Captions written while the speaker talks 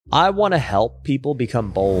I want to help people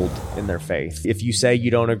become bold in their faith. If you say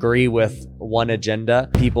you don't agree with one agenda,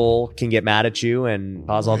 people can get mad at you and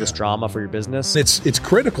cause all this drama for your business. It's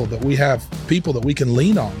critical that we have people that we can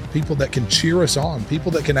lean on, people that can cheer us on,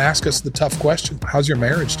 people that can ask us the tough question. How's your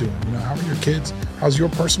marriage doing? How are your kids? How's your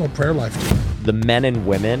personal prayer life doing? The men and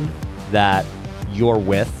women that you're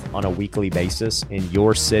with on a weekly basis in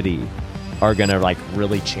your city are going to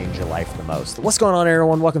really change your life the most. What's going on,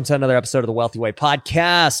 everyone? Welcome to another episode of the Wealthy Way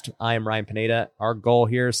podcast. I am Ryan Pineda. Our goal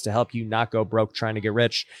here is to help you not go broke trying to get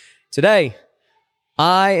rich. Today,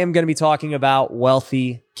 I am going to be talking about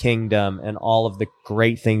Wealthy Kingdom and all of the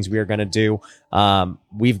great things we are going to do.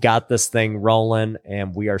 We've got this thing rolling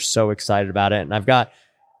and we are so excited about it. And I've got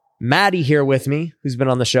Maddie here with me, who's been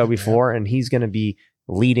on the show before, and he's going to be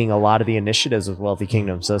leading a lot of the initiatives with Wealthy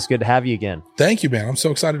Kingdom. So it's good to have you again. Thank you, man. I'm so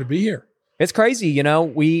excited to be here. It's crazy.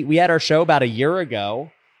 We had our show about a year ago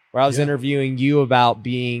where I was interviewing you about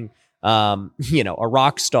being, a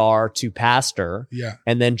rock star to pastor. Yeah.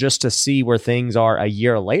 And then just to see where things are a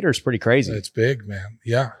year later is pretty crazy. It's big, man.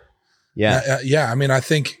 Yeah. Yeah. I mean, I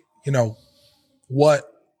think, what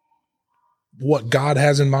God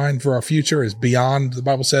has in mind for our future is beyond, the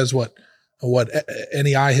Bible says, what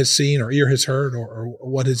any eye has seen or ear has heard or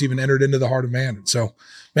what has even entered into the heart of man. And so,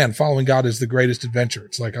 man, following God is the greatest adventure.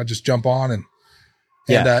 It's like I just jump on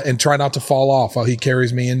and try not to fall off while he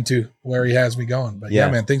carries me into where he has me going. But yeah,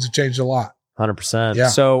 man, things have changed a lot. 100%. Yeah.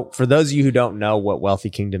 So for those of you who don't know what Wealthy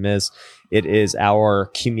Kingdom is, it is our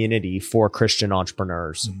community for Christian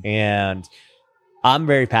entrepreneurs. Mm-hmm. And I'm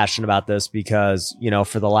very passionate about this because,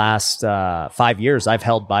 for the last 5 years, I've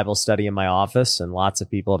held Bible study in my office and lots of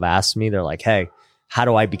people have asked me, they're like, hey, how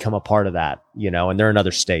do I become a part of that? And they're in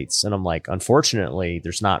other states. And I'm like, unfortunately,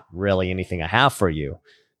 there's not really anything I have for you.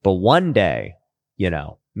 But one day,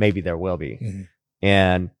 maybe there will be. Mm-hmm.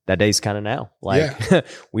 And that day's kind of now.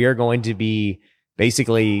 We are going to be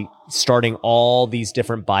basically starting all these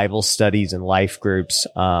different Bible studies and life groups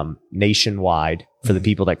nationwide for the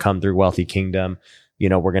people that come through Wealthy Kingdom.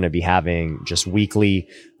 We're going to be having just weekly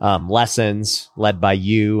lessons led by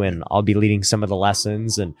you, and I'll be leading some of the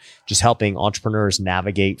lessons and just helping entrepreneurs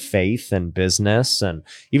navigate faith and business. And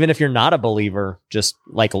even if you're not a believer, just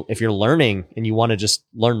if you're learning and you want to just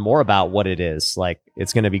learn more about what it is,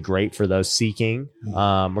 it's going to be great for those seeking.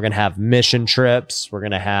 We're going to have mission trips. We're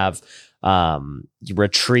going to have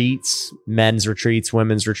retreats, men's retreats,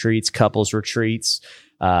 women's retreats, couples retreats.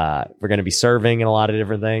 We're going to be serving in a lot of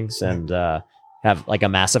different things and have a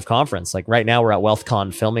massive conference. Right now we're at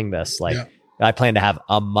WealthCon filming this. I plan to have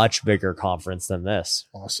a much bigger conference than this.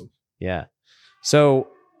 Awesome. Yeah. So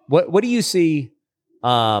what do you see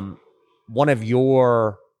one of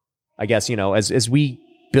your, I guess, as we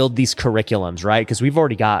build these curriculums, right? Because we've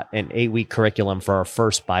already got an 8-week curriculum for our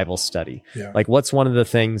first Bible study. Yeah. What's one of the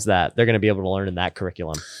things that they're going to be able to learn in that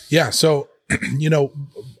curriculum? Yeah. So,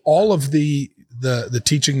 all of the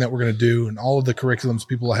teaching that we're going to do and all of the curriculums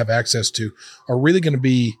people will have access to are really going to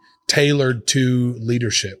be tailored to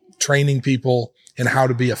leadership, training people in how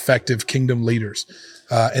to be effective kingdom leaders.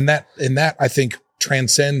 And that I think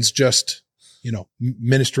transcends just,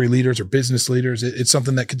 ministry leaders or business leaders. It's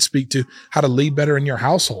something that could speak to how to lead better in your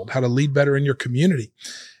household, how to lead better in your community.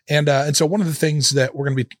 And so one of the things that we're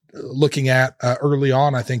going to be looking at early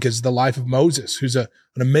on, I think, is the life of Moses, who's an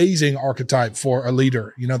amazing archetype for a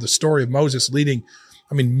leader. The story of Moses leading,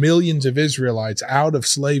 millions of Israelites out of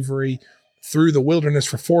slavery through the wilderness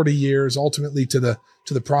for 40 years, ultimately to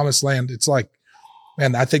the promised land. It's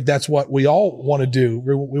man, I think that's what we all want to do.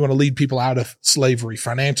 We want to lead people out of slavery,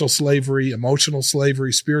 financial slavery, emotional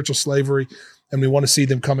slavery, spiritual slavery, and we want to see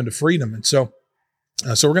them come into freedom. And so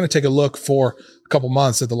we're going to take a look for a couple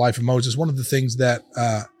months at the life of Moses. One of the things that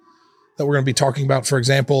we're going to be talking about, for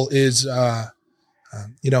example, is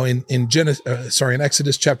in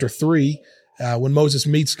Exodus chapter 3, when Moses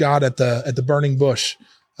meets God at the burning bush,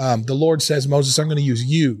 the Lord says, Moses, I'm going to use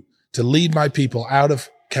you to lead my people out of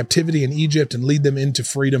captivity in Egypt and lead them into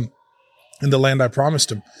freedom in the land I promised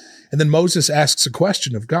them. And then Moses asks a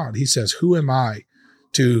question of God. He says, who am I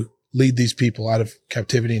to lead these people out of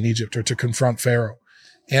captivity in Egypt or to confront Pharaoh?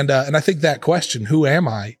 And I think that question, who am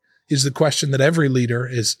I, is the question that every leader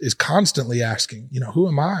is constantly asking. Who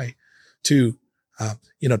am I to be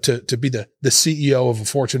the CEO of a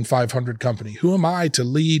Fortune 500 company? Who am I to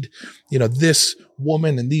lead, this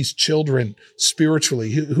woman and these children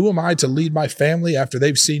spiritually? Who am I to lead my family after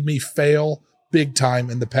they've seen me fail big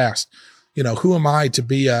time in the past? Who am I to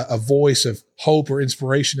be a voice of hope or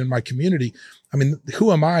inspiration in my community?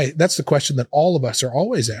 Who am I? That's the question that all of us are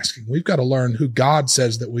always asking. We've got to learn who God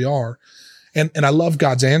says that we are. And I love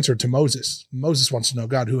God's answer to Moses. Moses wants to know,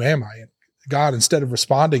 God, who am I? And God, instead of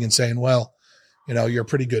responding and saying, well, you're a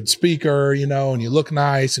pretty good speaker, and you look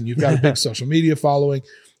nice and you've got a big social media following,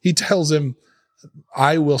 he tells him,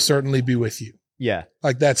 I will certainly be with you. Yeah.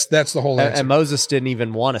 Like that's the whole answer. And Moses didn't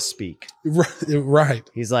even want to speak. Right.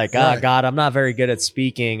 He's like, God, I'm not very good at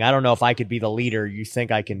speaking. I don't know if I could be the leader you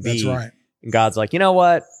think I can be. That's right. And God's like, you know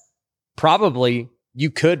what? Probably you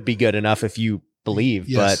could be good enough if you believe,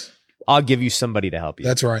 but I'll give you somebody to help you.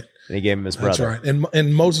 That's right. And he gave him his brother. That's right.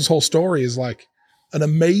 And Moses' whole story is like an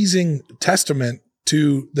amazing testament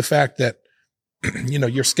to the fact that,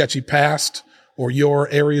 your sketchy past or your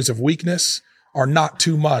areas of weakness are not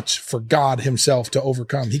too much for God himself to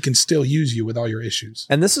overcome. He can still use you with all your issues.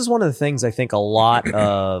 And this is one of the things I think a lot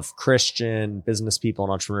of Christian business people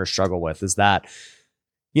and entrepreneurs struggle with is that,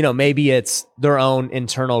 maybe it's their own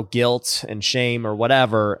internal guilt and shame or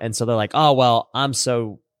whatever. And so they're like, oh, well, I'm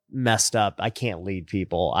so messed up. I can't lead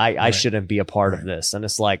people. I shouldn't be a part of this. And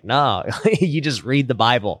it's like, no, you just read the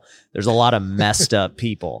Bible. There's a lot of messed up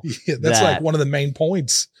people. Yeah, that's like one of the main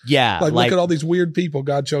points. Yeah. Like look at all these weird people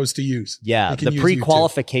God chose to use. Yeah. The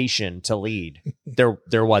pre-qualification to lead,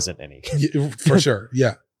 there wasn't any. For sure.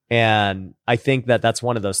 Yeah. And I think that's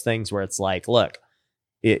one of those things where it's like, look,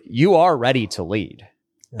 you are ready to lead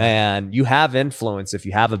and you have influence if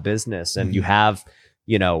you have a business and you have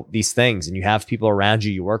these things and you have people around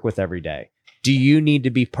you work with every day. Do you need to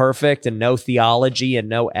be perfect and know theology and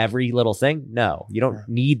know every little thing? No, you don't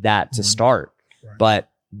need that to start. But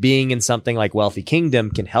being in something like Wealthy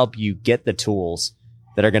Kingdom can help you get the tools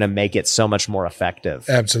that are going to make it so much more effective.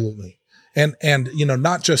 Absolutely. And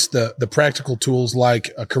not just the practical tools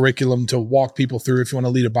like a curriculum to walk people through if you want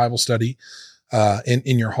to lead a Bible study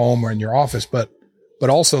in your home or in your office, but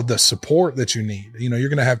also the support that you need. You're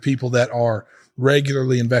going to have people that are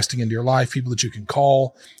regularly investing into your life, people that you can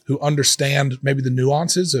call who understand maybe the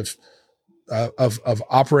nuances of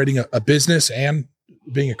operating a business and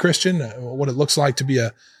being a Christian, what it looks like to be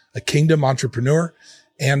a kingdom entrepreneur,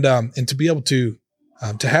 and to be able to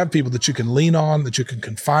have people that you can lean on, that you can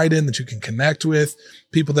confide in, that you can connect with,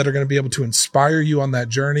 people that are going to be able to inspire you on that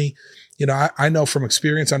journey. I know from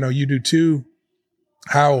experience, I know you do too,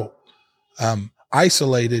 how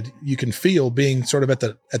isolated you can feel being sort of at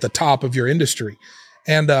the top of your industry.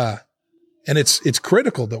 And it's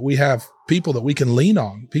critical that we have people that we can lean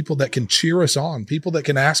on, people that can cheer us on, people that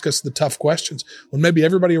can ask us the tough questions when maybe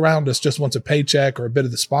everybody around us just wants a paycheck or a bit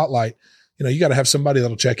of the spotlight. You got to have somebody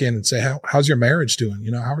that'll check in and say, how's your marriage doing?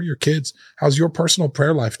 How are your kids? How's your personal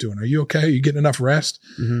prayer life doing? Are you okay? Are you getting enough rest?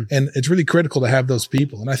 Mm-hmm. And it's really critical to have those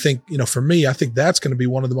people. And I think, for me, I think that's going to be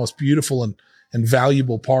one of the most beautiful and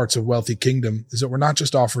valuable parts of Wealthy Kingdom is that we're not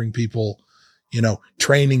just offering people,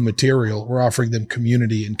 training material. We're offering them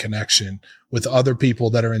community and connection with other people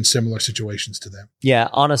that are in similar situations to them. Yeah.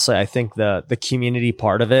 Honestly, I think the community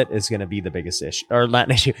part of it is going to be the biggest issue, or not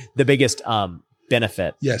an issue, the biggest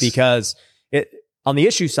benefit. Yes. Because on the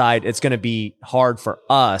issue side, it's going to be hard for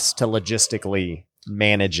us to logistically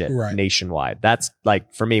manage it nationwide. That's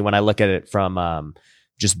like, for me, when I look at it from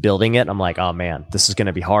just building it, I'm like, oh man, this is going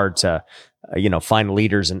to be hard to find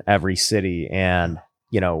leaders in every city and,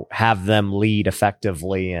 have them lead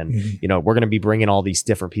effectively. And, we're going to be bringing all these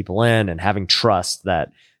different people in and having trust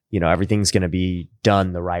that, everything's going to be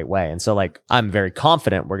done the right way. And so I'm very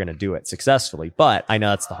confident we're going to do it successfully, but I know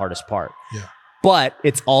that's the hardest part. Yeah. But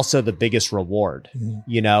it's also the biggest reward.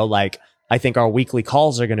 I think our weekly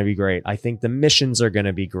calls are going to be great. I think the missions are going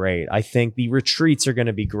to be great. I think the retreats are going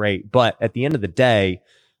to be great. But at the end of the day,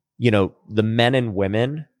 the men and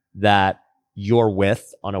women that you're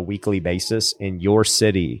with on a weekly basis in your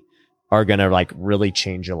city are going to really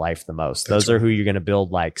change your life the most. Those are who you're going to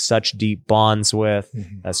build such deep bonds with.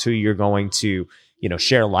 Mm-hmm. That's who you're going to,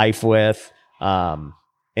 share life with.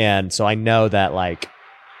 And so I know that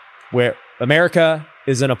where America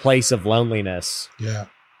is in a place of loneliness. Yeah.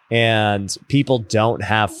 And people don't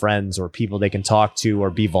have friends or people they can talk to or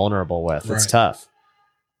be vulnerable with. It's tough.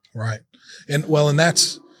 Right. And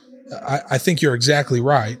that's, I think you're exactly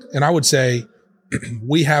right. And I would say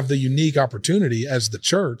we have the unique opportunity as the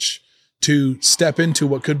church to step into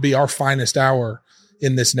what could be our finest hour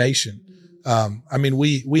in this nation.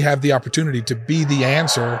 We have the opportunity to be the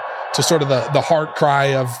answer to sort of the heart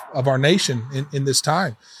cry of our nation in this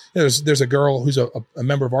time. There's a girl who's a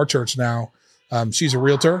member of our church now. She's a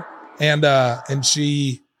realtor, and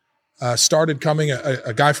she started coming.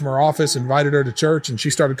 A guy from her office invited her to church, and she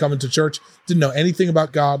started coming to church. Didn't know anything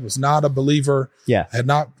about God, was not a believer. Yeah, had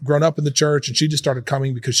not grown up in the church, and she just started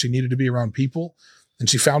coming because she needed to be around people. And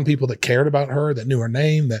she found people that cared about her, that knew her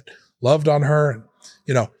name, that loved on her.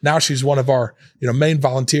 now she's one of our, main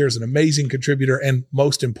volunteers, an amazing contributor. And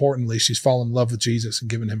most importantly, she's fallen in love with Jesus and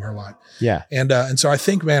given him her life. Yeah. And so I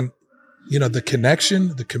think, man, the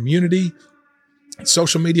connection, the community,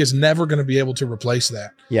 social media is never going to be able to replace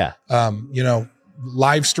that. Yeah.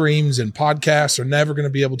 Live streams and podcasts are never going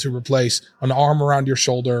to be able to replace an arm around your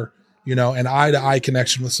shoulder, an eye to eye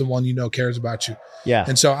connection with someone, cares about you. Yeah.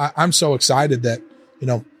 And so I'm so excited that,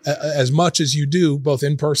 as much as you do both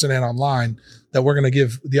in person and online, that we're going to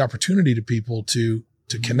give the opportunity to people to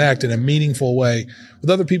connect in a meaningful way with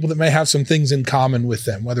other people that may have some things in common with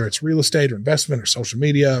them, whether it's real estate or investment or social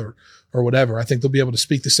media or whatever. I think they'll be able to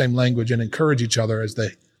speak the same language and encourage each other as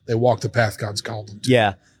they walk the path God's called them to. Yeah.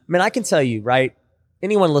 I mean, I can tell you, right?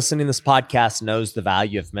 Anyone listening to this podcast knows the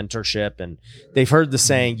value of mentorship, and they've heard the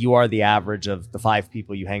saying, you are the average of the 5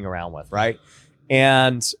 people you hang around with, right?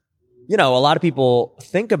 And, a lot of people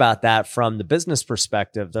think about that from the business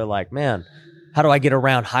perspective. They're like, man, how do I get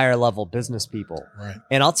around higher level business people? Right.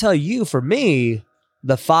 And I'll tell you, for me,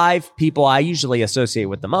 the 5 people I usually associate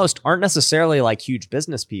with the most aren't necessarily like huge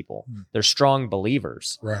business people. They're strong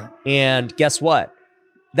believers. Right. And guess what?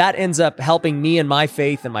 That ends up helping me in my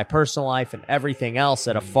faith and my personal life and everything else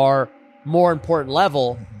at a far more important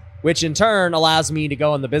level, which in turn allows me to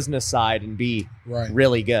go on the business side and be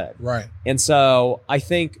really good. Right. And so I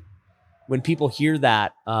think when people hear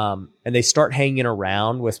that and they start hanging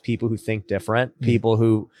around with people who think different, people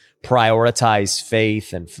who prioritize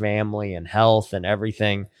faith and family and health and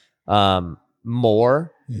everything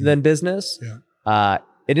more than business,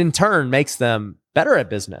 it in turn makes them better at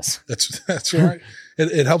business. That's right.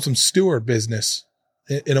 It helps them steward business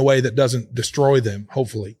in a way that doesn't destroy them,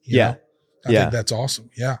 hopefully. I think that's awesome.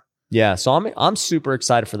 Yeah. Yeah. So I'm super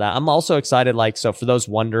excited for that. I'm also excited, so for those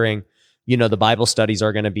wondering, the Bible studies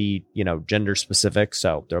are going to be, gender specific.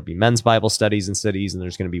 So there'll be men's Bible studies in cities, and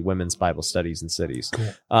there's going to be women's Bible studies in cities.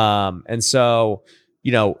 Cool. And so,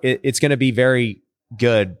 it's going to be very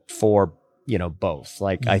good for, both.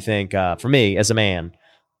 I think for me as a man,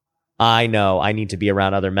 I know I need to be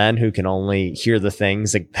around other men who can only hear the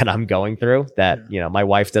things that I'm going through that, my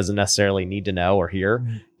wife doesn't necessarily need to know or hear.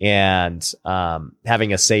 And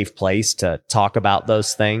having a safe place to talk about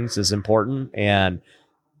those things is important. And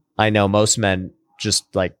I know most men just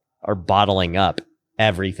are bottling up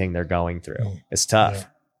everything they're going through. It's tough.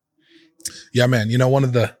 Yeah, man.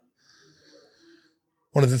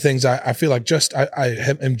 One of the things I feel like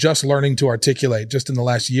I am just learning to articulate just in the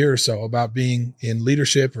last year or so about being in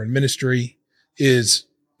leadership or in ministry is,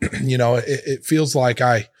 it feels like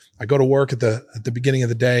I go to work at the beginning of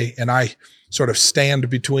the day, and I sort of stand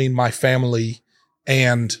between my family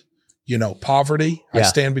and, poverty. Yeah. I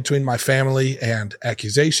stand between my family and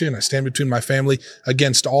accusation. I stand between my family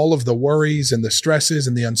against all of the worries and the stresses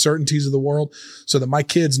and the uncertainties of the world, so that my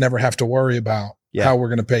kids never have to worry about how we're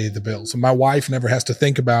going to pay the bills. And my wife never has to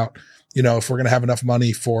think about, if we're going to have enough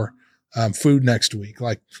money for food next week.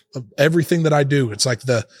 Like everything that I do, it's like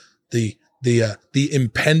the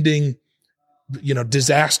impending,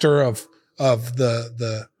 disaster of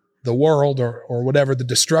the world or whatever, the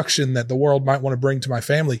destruction that the world might want to bring to my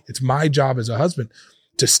family. It's my job as a husband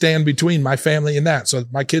to stand between my family and that. So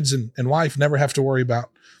my kids and wife never have to worry about,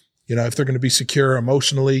 if they're going to be secure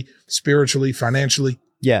emotionally, spiritually, financially.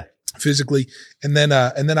 Yeah. Physically. And then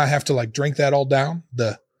I have to drink that all down,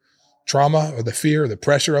 the trauma or the fear, or the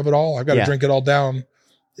pressure of it all. I've got to drink it all down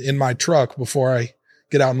in my truck before I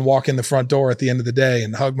get out and walk in the front door at the end of the day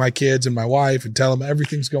and hug my kids and my wife and tell them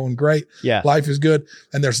everything's going great. Yeah. Life is good.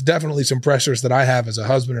 And there's definitely some pressures that I have as a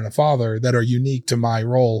husband and a father that are unique to my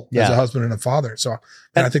role as a husband and a father. So,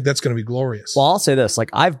 and I think that's going to be glorious. Well, I'll say this,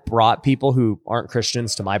 I've brought people who aren't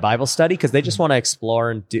Christians to my Bible study because they just want to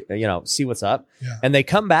explore and do, see what's up. Yeah. And they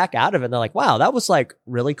come back out of it and they're like, wow, that was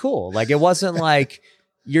really cool. It wasn't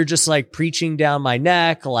you're just preaching down my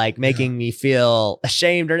neck, making me feel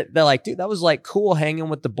ashamed. Or they're like, dude, that was cool hanging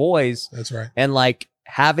with the boys. That's right. And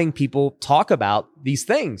having people talk about these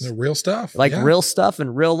things. The real stuff. Real stuff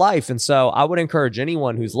in real life. And so I would encourage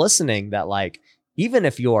anyone who's listening that even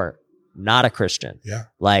if you're not a Christian,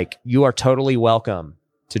 you are totally welcome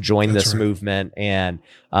to join this movement and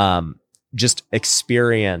just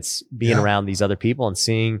experience being around these other people and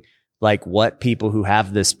seeing what people who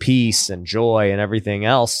have this peace and joy and everything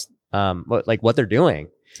else, what they're doing.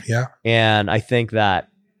 Yeah. And I think that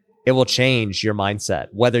it will change your mindset,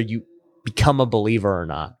 whether you become a believer or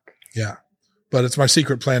not. Yeah. But it's my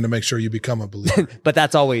secret plan to make sure you become a believer. But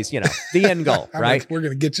that's always, the end goal, right? We're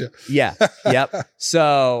going to get you. Yeah. Yep.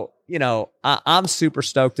 So, I'm super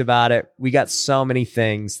stoked about it. We got so many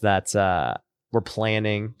things that we're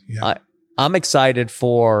planning. Yeah. I'm excited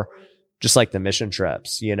for just like the mission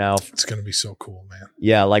trips, It's going to be so cool, man.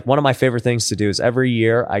 Yeah. Like one of my favorite things to do is every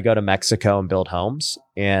year I go to Mexico and build homes.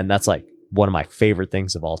 And that's like one of my favorite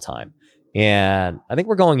things of all time. And I think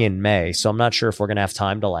we're going in May. So I'm not sure if we're going to have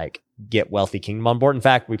time to like get Wealthy Kingdom on board. In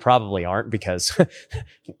fact, we probably aren't because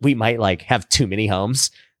we might like have too many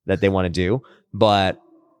homes that they want to do. But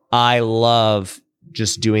I love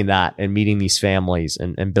just doing that and meeting these families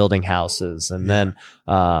and building houses. And then,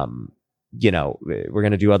 we're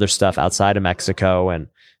going to do other stuff outside of Mexico and,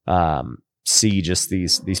 see just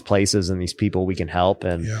these places and these people we can help.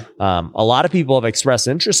 And, a lot of people have expressed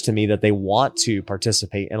interest to me that they want to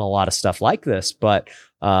participate in a lot of stuff like this, but,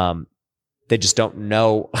 they just don't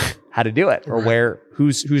know how to do it or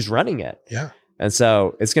who's running it. Yeah. And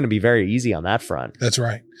so it's going to be very easy on that front. That's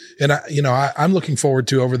right. And I'm looking forward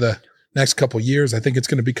to over the next couple of years. I think it's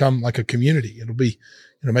going to become like a community. It'll be,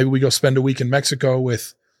 maybe we go spend a week in Mexico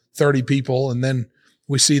with 30 people and then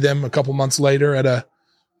we see them a couple months later at a,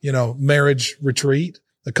 marriage retreat,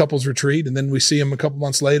 a couples retreat. And then we see them a couple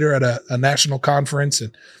months later at a national conference.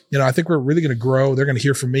 And, I think we're really going to grow. They're going to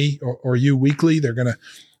hear from me or you weekly. They're going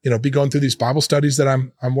to, be going through these Bible studies that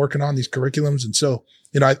I'm working on, these curriculums. And so,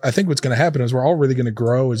 I think what's going to happen is we're all really going to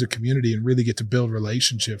grow as a community and really get to build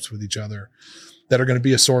relationships with each other that are going to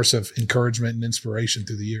be a source of encouragement and inspiration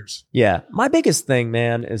through the years. Yeah. My biggest thing,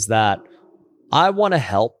 man, is that I want to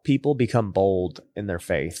help people become bold in their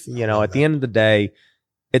faith. At the end of the day,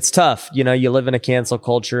 it's tough. You live in a cancel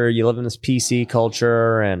culture, you live in this PC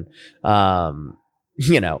culture and,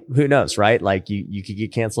 who knows, right? Like you could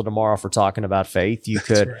get canceled tomorrow for talking about faith. You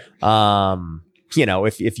could,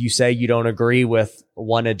 if you say you don't agree with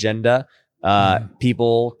one agenda,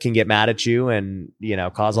 people can get mad at you and,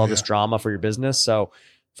 cause all this drama for your business. So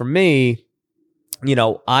for me,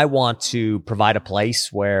 I want to provide a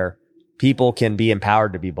place where people can be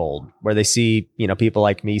empowered to be bold, where they see, people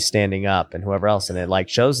like me standing up and whoever else, and it like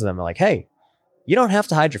shows them like, hey, you don't have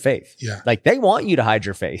to hide your faith. Yeah. Like they want you to hide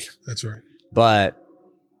your faith. That's right. But,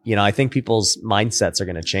 I think people's mindsets are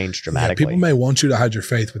going to change dramatically. Yeah, people may want you to hide your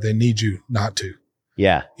faith, but they need you not to.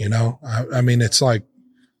 Yeah. I mean, it's like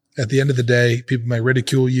at the end of the day, people may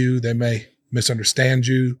ridicule you. They may misunderstand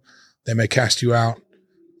you. They may cast you out.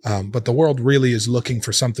 But the world really is looking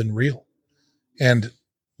for something real. And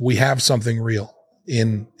we have something real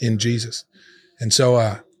in Jesus. And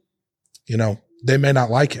so, they may not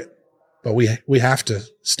like it, but we have to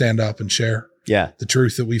stand up and share the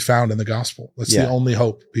truth that we found in the gospel. That's the only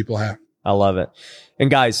hope people have. I love it. And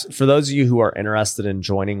guys, for those of you who are interested in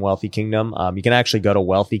joining Wealthy Kingdom, you can actually go to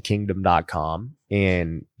wealthykingdom.com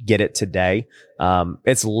and get it today.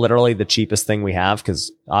 It's literally the cheapest thing we have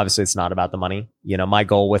because obviously it's not about the money. My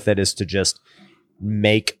goal with it is to just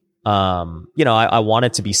make, I want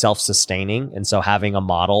it to be self-sustaining. And so having a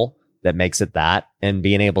model that makes it that and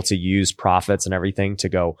being able to use profits and everything to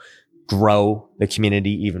go grow the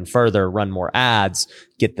community even further, run more ads,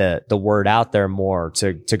 get the word out there more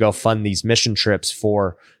to go fund these mission trips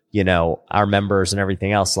for, our members and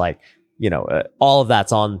everything else. Like, all of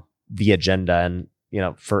that's on the agenda. And,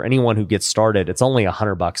 for anyone who gets started, it's only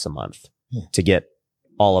 $100 a month to get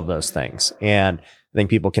all of those things. And I think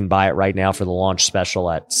people can buy it right now for the launch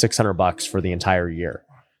special at $600 for the entire year.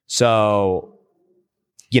 So,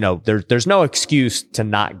 there's no excuse to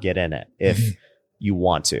not get in it if you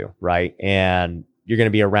want to, right? And you're going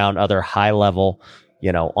to be around other high level,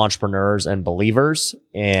 entrepreneurs and believers.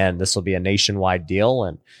 And this will be a nationwide deal.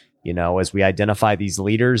 And, as we identify these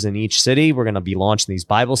leaders in each city, we're going to be launching these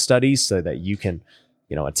Bible studies so that you can,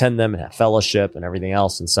 attend them and have fellowship and everything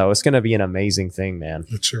else. And so it's going to be an amazing thing, man.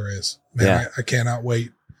 It sure is. Man, I cannot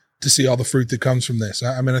wait to see all the fruit that comes from this.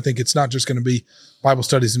 I mean, I think it's not just going to be Bible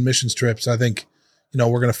studies and missions trips. I think,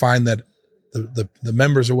 we're going to find that the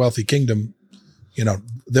members of Wealthy Kingdom,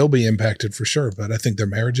 they'll be impacted for sure, but I think their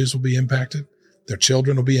marriages will be impacted. Their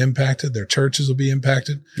children will be impacted. Their churches will be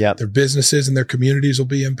impacted. Yep. Their businesses and their communities will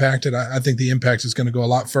be impacted. I think the impact is going to go a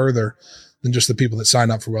lot further than just the people that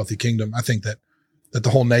sign up for Wealthy Kingdom. I think that the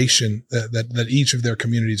whole nation, that each of their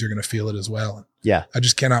communities are going to feel it as well. Yeah. I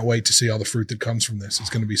just cannot wait to see all the fruit that comes from this. It's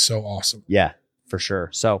going to be so awesome. Yeah, for sure.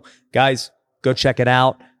 So guys, go check it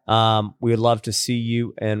out. We would love to see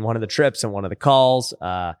you in one of the trips and one of the calls.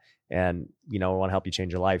 And, we want to help you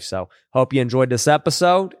change your life. So hope you enjoyed this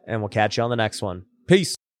episode and we'll catch you on the next one.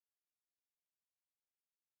 Peace.